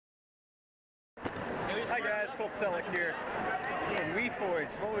Hi guys, Scott Tibbits here in Reforged.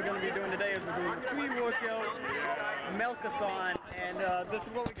 What we're going to be doing today is we're doing a pre-workout milkathon, and this is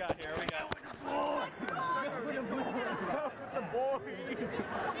what we got here. We got the boys.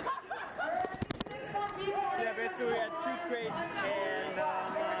 Yeah, basically we had 2 crates, and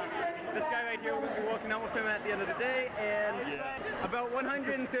this guy right here, we're going to be working out with him at the end of the day, and about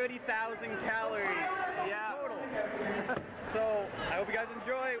 130,000 calories total. So, I hope you guys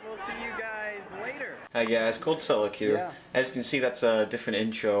enjoy. We'll see you guys later. Hi guys, Cold Celic here. Yeah. As you can see, that's a different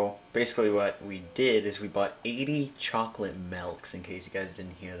intro. Basically what we did is we bought 80 chocolate milks, in case you guys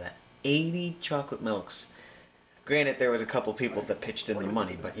didn't hear that. 80 chocolate milks. Granted, there was a couple people that pitched in the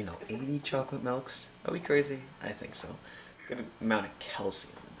money, but you know, 80 chocolate milks? Are we crazy? I think so. Good amount of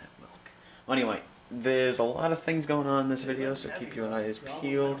calcium in that milk. Well, anyway, there's a lot of things going on in this video, so keep your eyes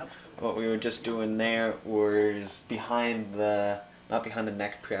peeled. What we were just doing there was behind the, not behind the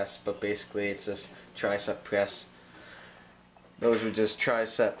neck press, but basically it's this tricep press. Those were just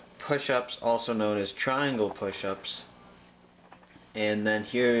tricep push-ups, also known as triangle push-ups. And then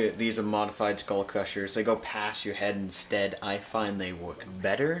here, these are modified skull crushers. They go past your head instead. I find they work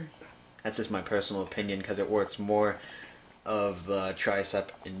better. That's just my personal opinion, because it works more of the tricep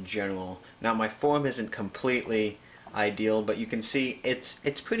in general. Now my form isn't completely ideal, but you can see it's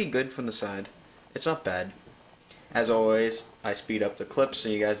pretty good from the side. It's not bad. As always, I speed up the clips so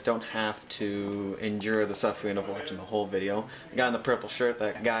you guys don't have to endure the suffering of watching the whole video. The guy in the purple shirt,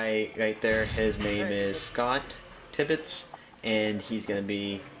 that guy right there, his name is Scott Tibbits, and he's going to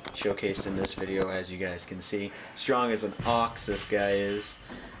be showcased in this video, as you guys can see. Strong as an ox, this guy is.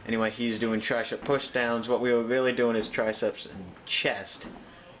 Anyway, he's doing tricep push downs. What we were really doing is triceps and chest,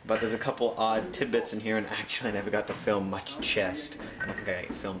 but there's a couple odd tidbits in here, and actually I never got to film much chest. I don't think I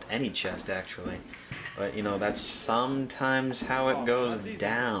filmed any chest actually, but you know, that's sometimes how it goes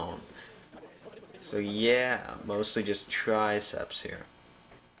down. So yeah, mostly just triceps here.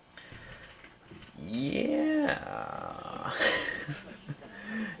 Yeah.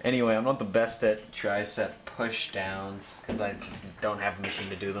 Anyway, I'm not the best at tricep push downs because I just don't have a machine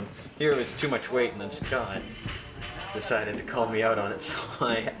to do them. Here it was too much weight, and then Scott decided to call me out on it, so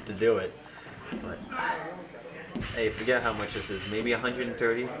I had to do it. But hey, forget how much this is, maybe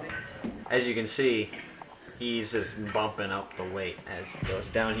 130. As you can see, he's just bumping up the weight as it goes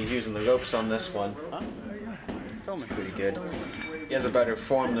down. He's using the ropes on this one. It's pretty good. He has a better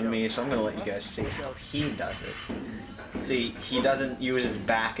form than me, so I'm gonna let you guys see how he does it. See, he doesn't use his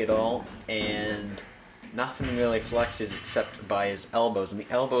back at all, and nothing really flexes except by his elbows, and the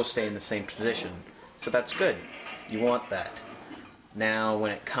elbows stay in the same position. So that's good. You want that. Now,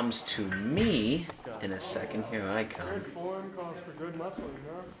 when it comes to me, in a second, here I come.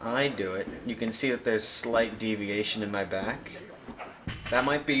 I do it. You can see that there's slight deviation in my back. That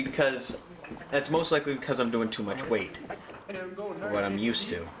might be because, that's most likely because I'm doing too much weight for what I'm used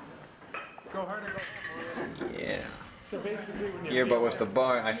to. Yeah. Here, but with the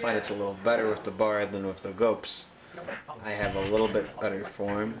bar, I find it's a little better with the bar than with the ropes. I have a little bit better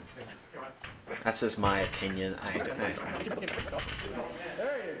form. That's just my opinion. I don't know.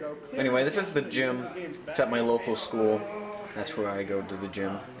 Anyway, this is the gym. It's at my local school. That's where I go to the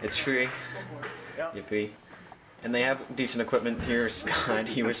gym. It's free. Yippee. And they have decent equipment here. Scott,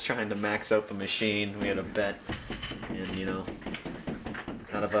 he was trying to max out the machine. We had a bet. And, you know,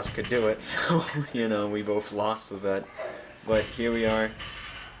 none of us could do it. So, you know, we both lost the bet. But here we are.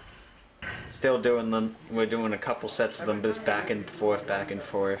 Still doing them. We're doing a couple sets of them, just back and forth, back and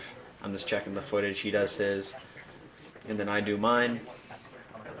forth. I'm just checking the footage. He does his, and then I do mine.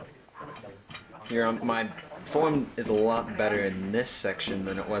 Here, my form is a lot better in this section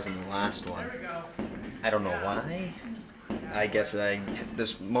than it was in the last one. I don't know why. I guess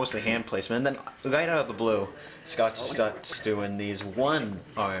this mostly hand placement. And then right out of the blue, Scott just starts doing these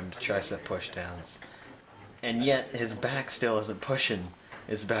one-armed tricep pushdowns, and yet his back still isn't pushing.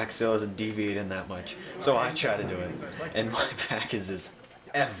 His back still isn't deviating that much. So I try to do it, and my back is just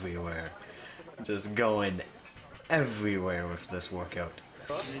everywhere, just going everywhere with this workout.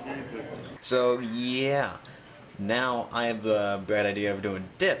 So yeah, now I have the bright idea of doing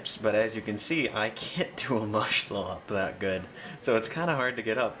dips, but as you can see, I can't do a muscle up that good, so it's kind of hard to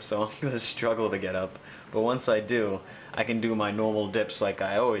get up, so I'm going to struggle to get up. But once I do, I can do my normal dips like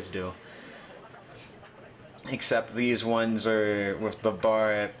I always do, except these ones are with the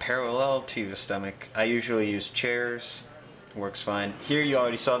bar parallel to your stomach. I usually use chairs. Works fine. Here you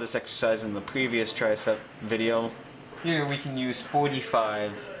already saw this exercise in the previous tricep video. Here we can use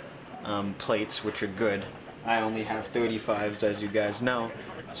 45 plates, which are good. I only have 35s, as you guys know,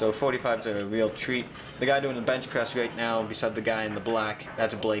 so 45s are a real treat. The guy doing the bench press right now, beside the guy in the black,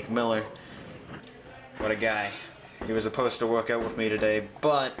 that's Blake Miller. What a guy. He was supposed to work out with me today,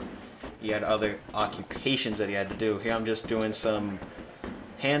 but he had other occupations that he had to do. Here I'm just doing some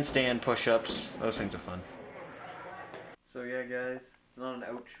handstand push-ups. Those things are fun. So yeah guys, it's not an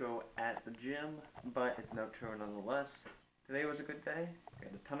outro at the gym, but it's an outro nonetheless. Today was a good day. We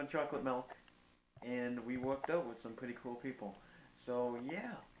had a ton of chocolate milk, and we worked out with some pretty cool people. So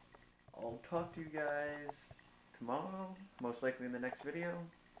yeah, I'll talk to you guys tomorrow, most likely in the next video.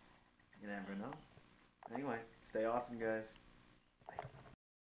 You never know. Anyway, stay awesome guys. Bye.